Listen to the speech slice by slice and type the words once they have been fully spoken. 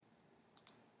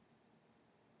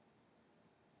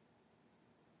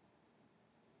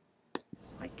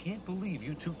can't believe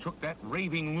you two took that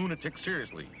raving lunatic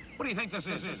seriously. What do you think this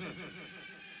is?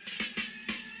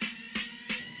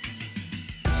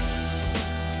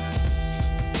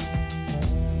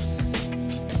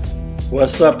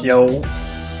 What's up, yo?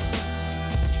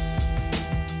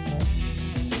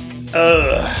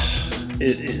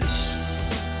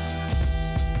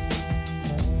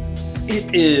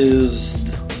 It is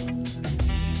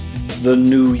the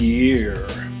new year,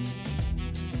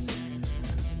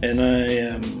 and I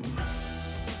am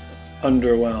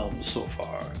underwhelmed so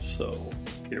far, so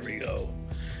here we go.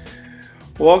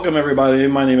 Welcome, everybody.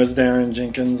 My name is Darren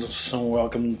Jenkins, so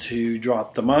welcome to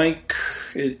Drop the Mic.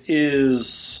 It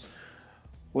is...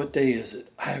 What day is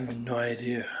it? I have no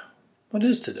idea. What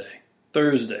is today?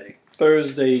 Thursday,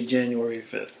 January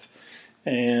 5th.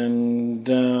 And,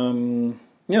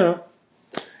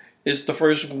 it's the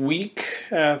first week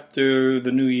after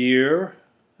the new year.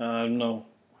 I don't know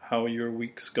how your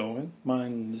week's going.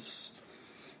 Mine's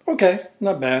okay,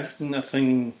 not bad.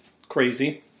 Nothing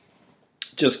crazy.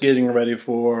 Just getting ready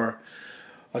for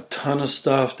a ton of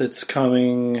stuff that's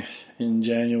coming in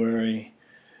January.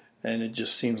 And it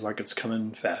just seems like it's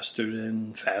coming faster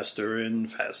and faster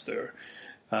and faster.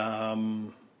 But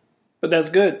that's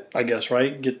good, I guess,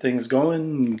 right? Get things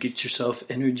going, get yourself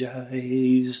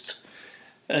energized.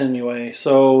 Anyway,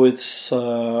 so it's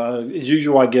as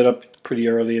usual, I get up pretty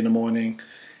early in the morning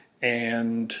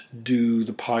and do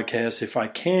the podcast if I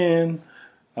can.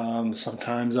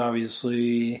 Sometimes,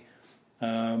 obviously,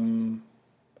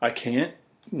 I can't.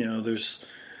 There's...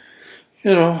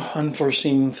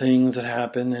 unforeseen things that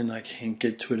happen and I can't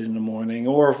get to it in the morning.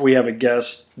 Or if we have a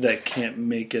guest that can't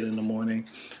make it in the morning,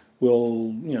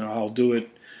 I'll do it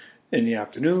in the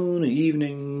afternoon, the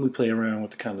evening. We play around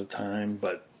with the kind of time,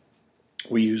 but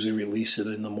we usually release it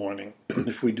in the morning.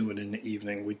 If we do it in the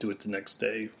evening, we do it the next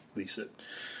day, release it.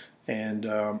 And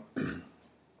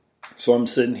so I'm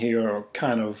sitting here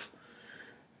kind of,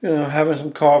 having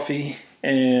some coffee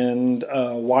and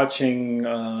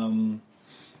watching...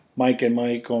 Mike and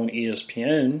Mike on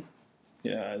ESPN.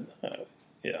 It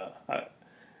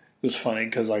was funny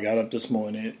because I got up this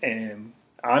morning and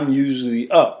I'm usually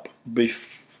up. The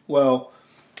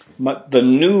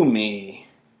new me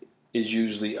is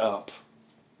usually up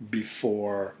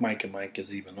before Mike and Mike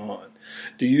is even on.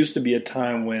 There used to be a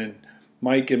time when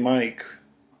Mike and Mike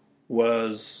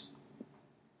was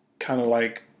kind of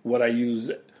like what I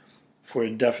use for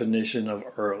a definition of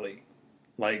early.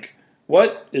 Like,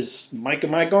 what? Is Mike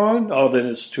and Mike on? Oh, then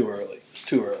it's too early. It's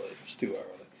too early.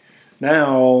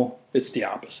 Now, it's the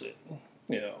opposite.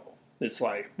 It's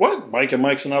like, what? Mike and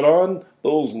Mike's not on?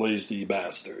 Those lazy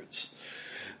bastards.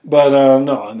 But,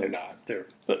 no, they're not.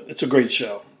 It's a great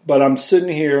show. But I'm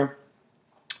sitting here,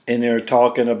 and they're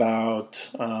talking about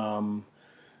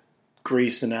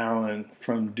Grayson Allen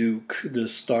from Duke, the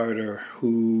starter,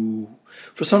 who,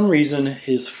 for some reason,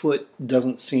 his foot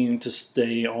doesn't seem to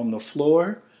stay on the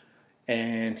floor.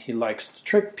 And he likes to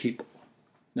trick people.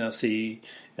 Now, see,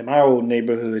 in my old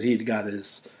neighborhood, he'd got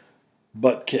his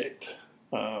butt kicked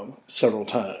several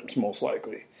times, most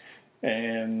likely.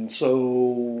 And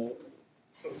so,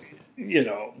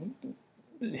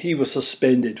 he was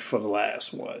suspended for the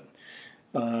last one.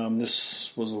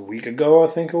 This was a week ago, I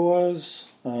think it was.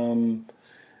 And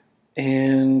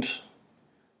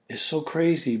it's so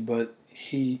crazy, but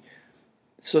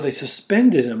so they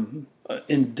suspended him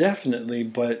indefinitely,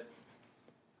 but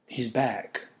he's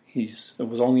back. It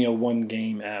was only a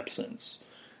 1-game absence.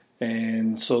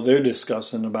 And so they're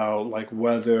discussing about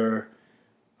whether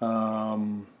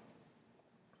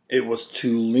it was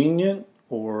too lenient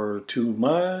or too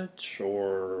much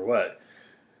or what.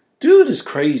 Dude is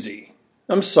crazy.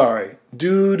 I'm sorry.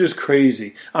 Dude is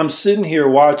crazy. I'm sitting here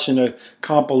watching a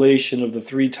compilation of the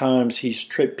 3 times he's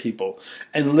tripped people.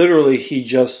 And literally he's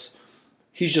just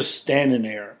standing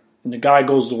there. And the guy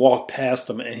goes to walk past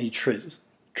him and he trips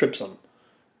him.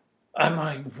 I'm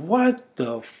like, what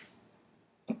the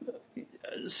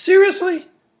seriously?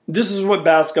 This is what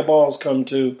basketball has come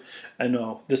to. I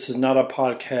know this is not a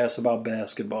podcast about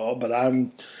basketball, but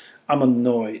I'm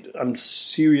annoyed. I'm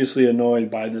seriously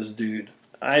annoyed by this dude.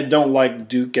 I don't like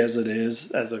Duke as it is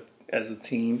as a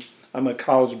team. I'm a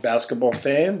college basketball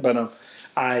fan, but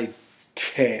I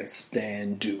can't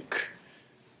stand Duke.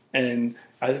 And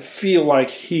I feel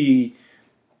like he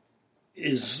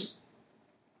is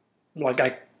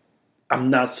I'm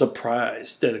not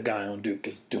surprised that a guy on Duke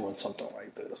is doing something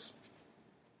like this.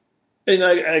 And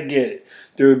I get it.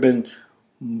 There have been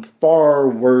far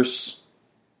worse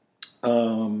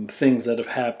things that have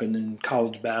happened in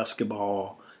college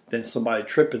basketball than somebody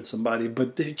tripping somebody,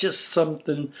 but they're just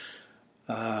something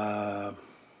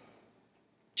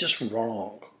just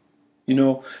wrong.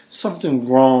 Something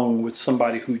wrong with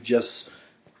somebody who just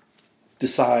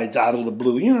decides out of the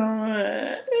blue,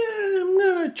 I'm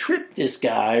going to trip this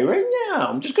guy right now.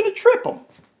 I'm just going to trip him.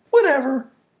 Whatever,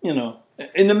 in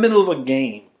the middle of a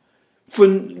game. For,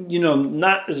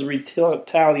 not as a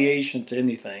retaliation to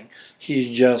anything. He's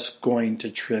just going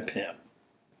to trip him.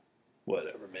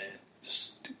 Whatever, man.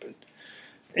 Stupid.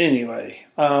 Anyway,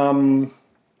 so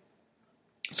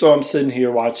I'm sitting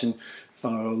here watching a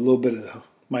little bit of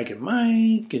Mike and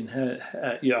Mike, and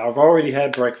I've already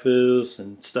had breakfast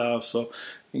and stuff. So,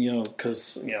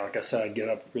 because like I said, I get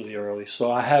up really early,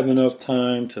 so I have enough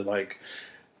time to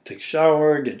take a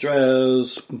shower, get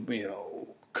dressed,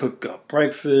 cook up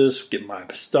breakfast, get my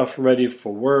stuff ready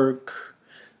for work,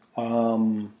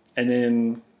 and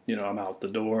then I'm out the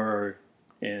door,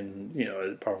 and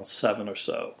around 7 or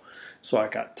so. So I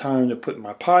got time to put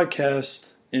my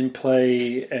podcast in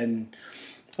play, and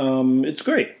it's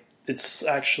great. It's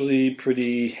actually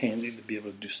pretty handy to be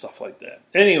able to do stuff like that.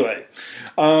 Anyway,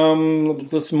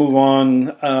 let's move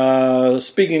on.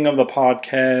 Speaking of the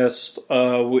podcast,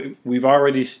 we've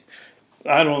already.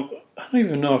 I don't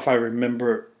even know if I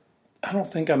remember. I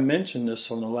don't think I mentioned this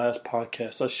on the last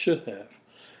podcast. I should have.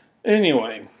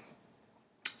 Anyway,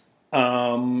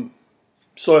 so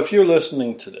if you're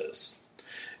listening to this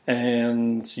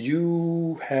and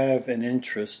you have an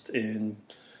interest in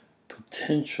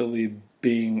potentially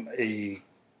being a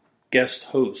guest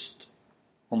host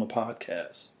on the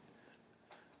podcast,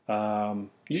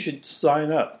 you should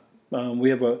sign up.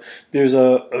 There's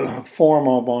a form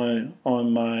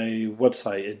on my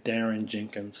website at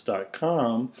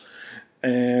darrenjenkins.com,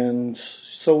 and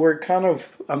so I'm kind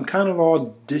of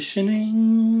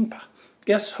auditioning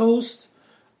guest hosts.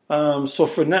 So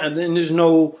for now, then there's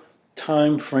no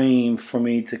time frame for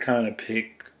me to kind of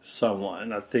pick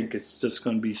someone. I think it's just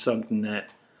going to be something that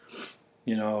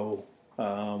will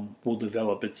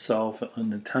develop itself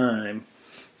in the time.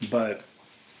 But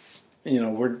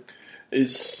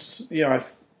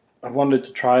I wanted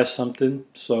to try something,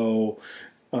 so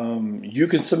you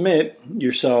can submit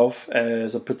yourself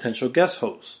as a potential guest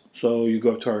host. So you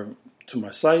go to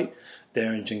my site,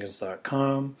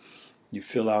 darrenjenkins.com. You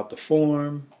fill out the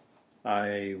form.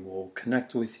 I will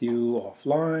connect with you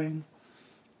offline.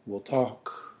 We'll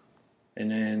talk, and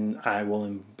then I will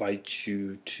invite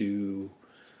you to.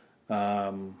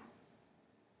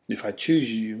 If I choose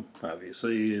you,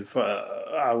 obviously,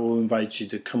 I will invite you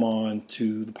to come on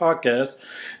to the podcast,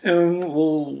 and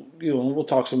we'll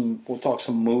talk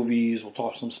some movies, we'll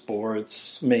talk some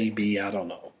sports, maybe, I don't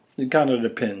know. It kind of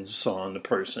depends on the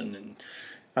person, and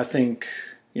I think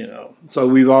So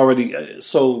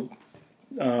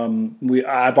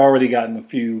I've already gotten a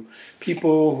few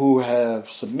people who have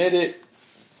submitted,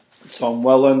 so I'm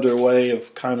well underway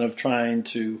of kind of trying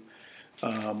to.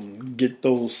 Get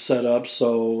those set up.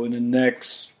 So in the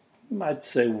next, I'd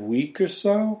say, week or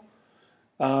so,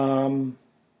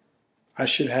 I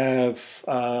should have.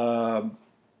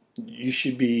 You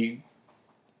should be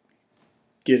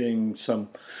getting some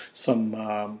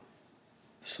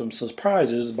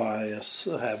surprises by us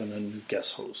having a new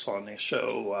guest host on the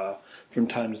show from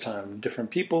time to time. Different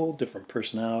people, different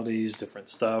personalities, different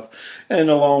stuff,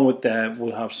 and along with that,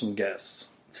 we'll have some guests.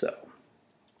 So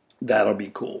that'll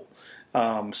be cool. So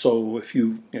and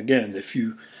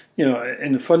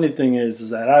the funny thing is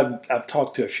that I've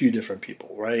talked to a few different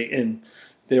people, right? And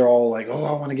they're all like, "Oh,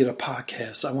 I want to get a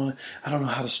podcast. I don't know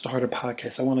how to start a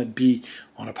podcast. I want to be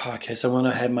on a podcast. I want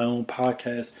to have my own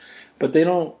podcast." But they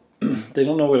don't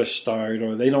know where to start,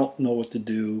 or they don't know what to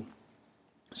do.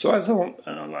 So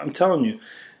I'm telling you,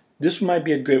 this might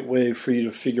be a good way for you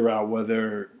to figure out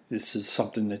whether this is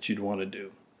something that you'd want to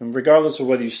do. And regardless of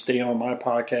whether you stay on my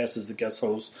podcast as the guest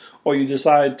host, or you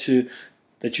decide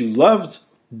that you loved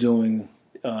doing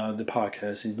the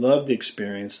podcast, you loved the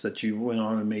experience, that you went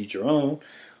on and made your own,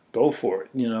 go for it.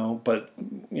 But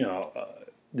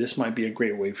this might be a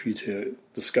great way for you to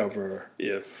discover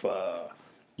if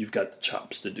you've got the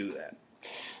chops to do that.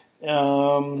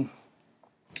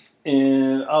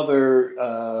 In other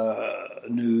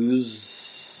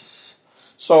news,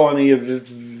 so on the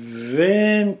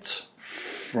event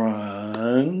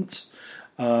front,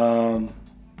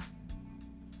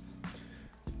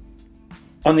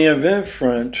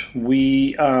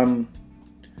 we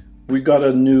got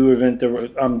a new event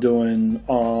that I'm doing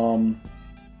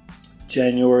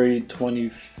January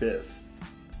 25th,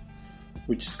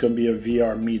 which is going to be a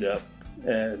VR meetup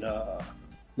at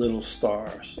Little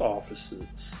Stars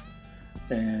offices,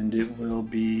 and it will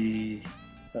be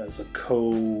as a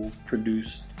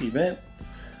co-produced event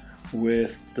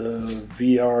with the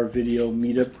VR Video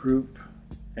Meetup Group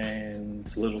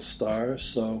and Little Star.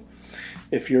 So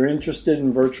if you're interested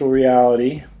in virtual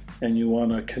reality and you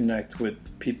want to connect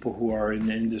with people who are in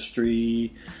the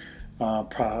industry,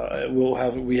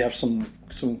 we have some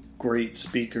great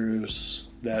speakers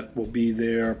that will be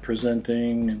there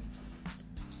presenting,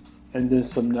 and then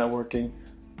some networking.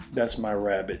 That's my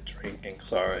rabbit drinking.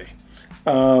 Sorry.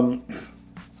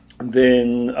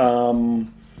 Then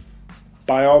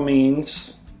by all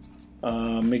means,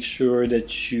 make sure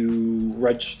that you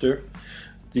register.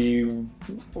 The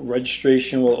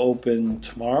registration will open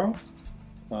tomorrow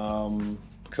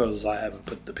because I haven't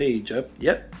put the page up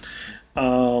yet.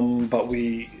 But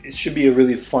it should be a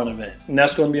really fun event. And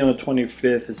that's going to be on the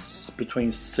 25th. It's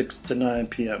between 6 to 9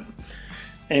 p.m.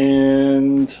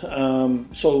 And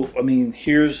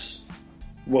here's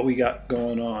what we got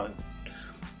going on.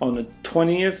 On the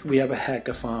 20th, we have a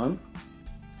hackathon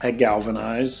at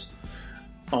Galvanize.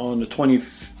 On the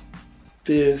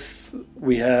 25th,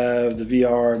 we have the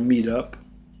VR meetup,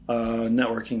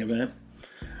 networking event.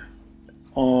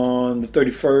 On the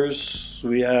 31st,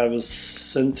 we have a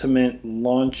Sentiment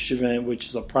launch event, which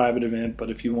is a private event,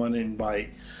 but if you want to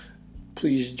invite,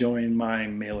 please join my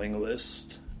mailing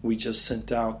list. We just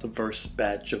sent out the first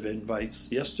batch of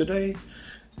invites yesterday,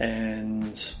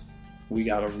 and we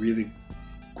got a really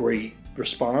great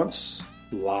response.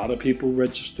 A lot of people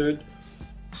registered.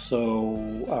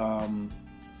 So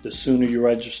the sooner you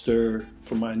register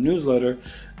for my newsletter,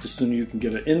 the sooner you can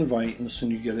get an invite, and the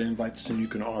sooner you get an invite, the sooner you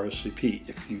can RSVP.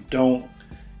 If you don't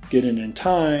get in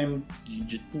time, you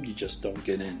just don't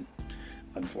get in,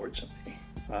 unfortunately.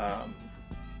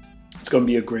 It's going to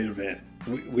be a great event.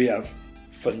 We have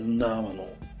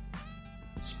phenomenal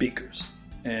speakers,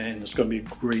 and it's going to be a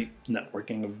great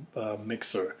networking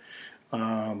mixer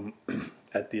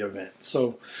at the event.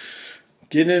 So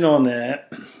get in on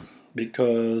that,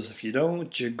 because if you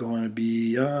don't, you're going to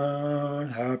be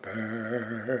unhappy.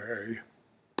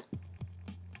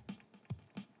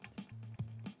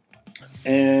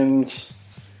 And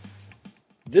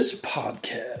this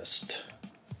podcast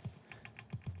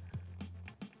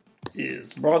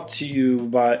is brought to you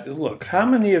by, look, how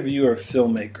many of you are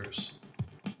filmmakers?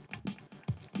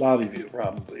 A lot of you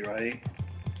probably, right?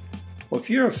 Well, if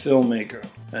you're a filmmaker,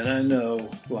 and I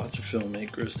know lots of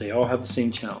filmmakers, they all have the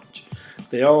same challenge.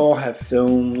 They all have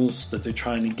films that they're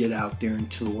trying to get out there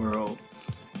into the world.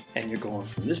 And you're going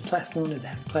from this platform to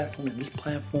that platform to this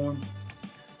platform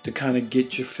to kind of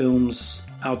get your films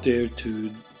out there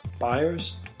to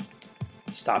buyers.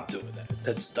 Stop doing that.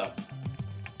 That's dumb.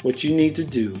 What you need to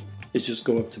do is just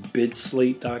go up to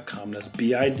bidslate.com. That's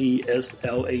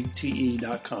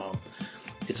BIDSLATE.com.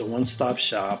 It's a one-stop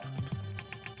shop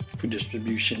for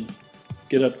distribution.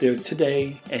 Get up there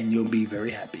today and you'll be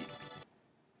very happy.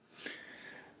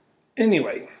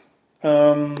 Anyway,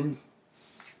 I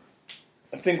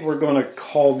think we're going to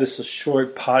call this a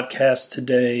short podcast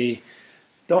today.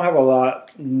 Don't have a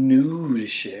lot new to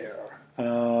share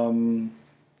from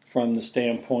the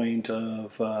standpoint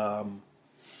of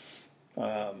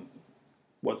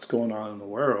what's going on in the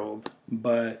world.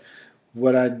 But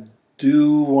what I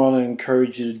do want to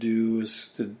encourage you to do is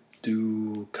to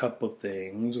do a couple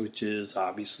things, which is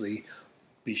obviously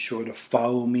be sure to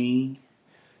follow me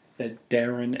at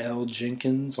Darren L.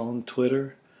 Jenkins on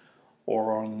Twitter,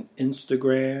 or on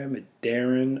Instagram at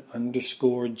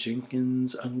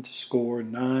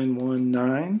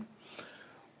Darren_Jenkins_919.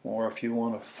 Or if you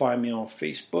want to find me on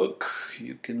Facebook,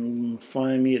 you can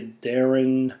find me at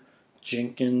Darren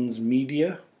Jenkins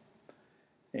Media.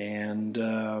 And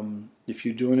if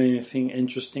you're doing anything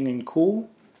interesting and cool,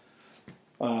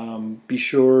 be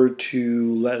sure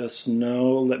to let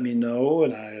me know,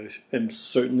 and I am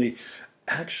certainly,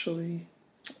 actually,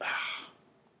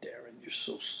 Darren, you're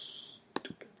so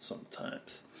stupid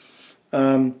sometimes.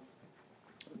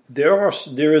 There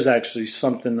is actually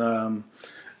something I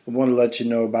want to let you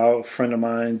know about. A friend of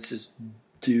mine's is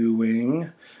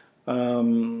doing.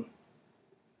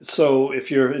 So if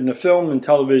you're in the film and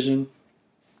television,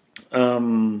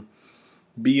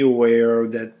 be aware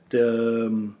that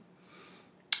the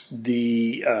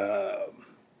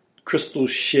Crystal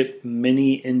Ship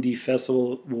Mini Indie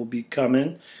Festival will be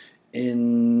coming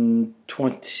in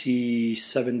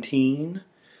 2017.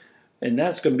 And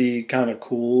that's going to be kind of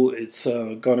cool. It's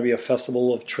going to be a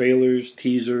festival of trailers,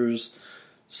 teasers,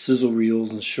 sizzle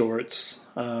reels, and shorts.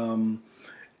 And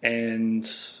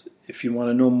if you want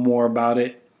to know more about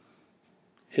it,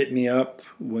 hit me up.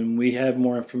 When we have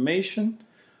more information,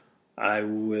 I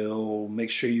will make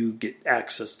sure you get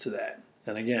access to that.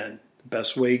 And again, the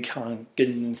best way of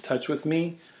getting in touch with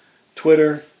me,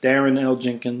 Twitter, Darren L.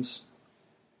 Jenkins,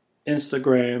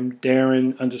 Instagram,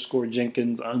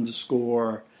 Darren_Jenkins_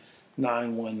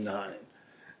 919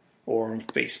 or on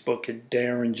Facebook at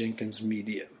Darren Jenkins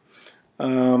Media.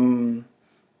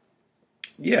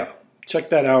 Yeah, check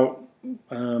that out.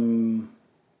 Going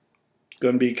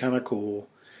to be kind of cool.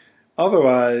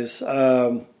 Otherwise,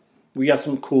 we got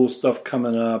some cool stuff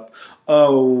coming up.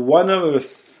 Oh, one other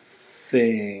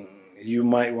thing you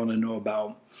might want to know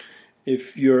about.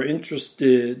 If you're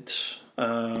interested,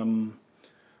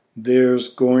 there's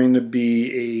going to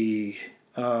be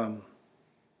a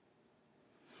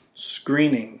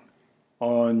screening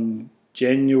on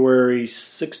January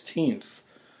 16th.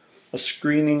 A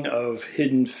screening of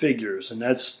Hidden Figures, and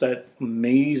that's that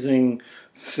amazing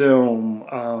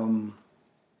film,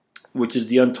 which is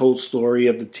the untold story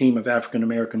of the team of African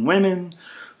American women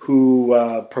who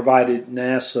provided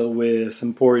NASA with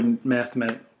important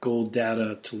mathematical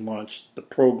data to launch the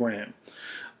program.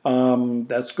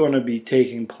 That's going to be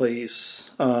taking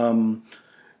place, and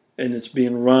it's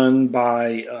being run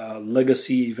by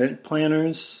Legacy Event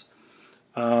Planners.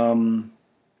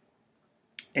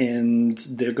 And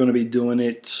they're going to be doing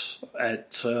it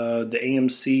at the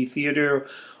AMC Theater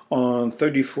on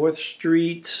 34th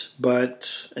Street.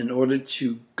 But in order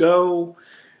to go,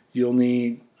 you'll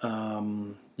need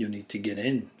to get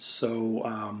in.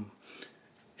 So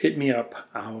hit me up.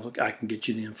 I can get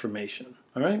you the information.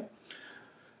 All right.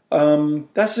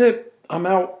 That's it. I'm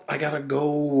out. I gotta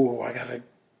go. I gotta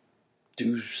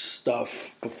do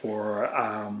stuff before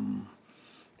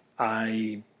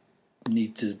I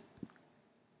need to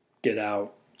get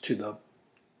out to the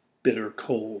bitter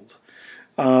cold.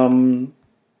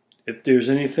 If there's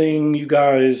anything you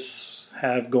guys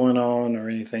have going on or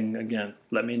anything, again,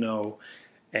 let me know.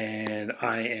 And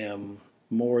I am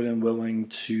more than willing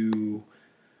to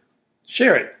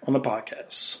share it on the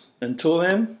podcast. Until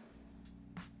then,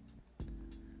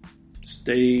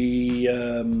 stay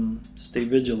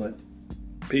vigilant.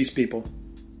 Peace, people.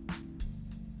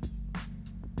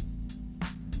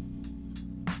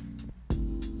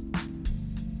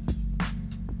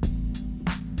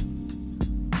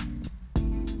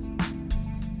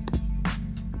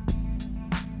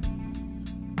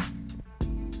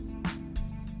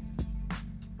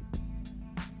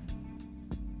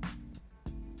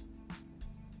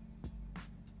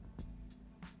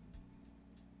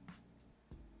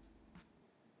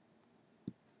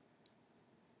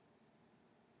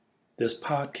 This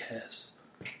podcast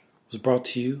was brought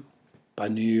to you by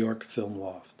New York Film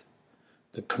Loft,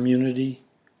 the community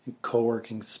and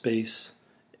co-working space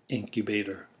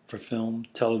incubator for film,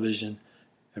 television,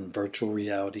 and virtual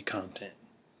reality content.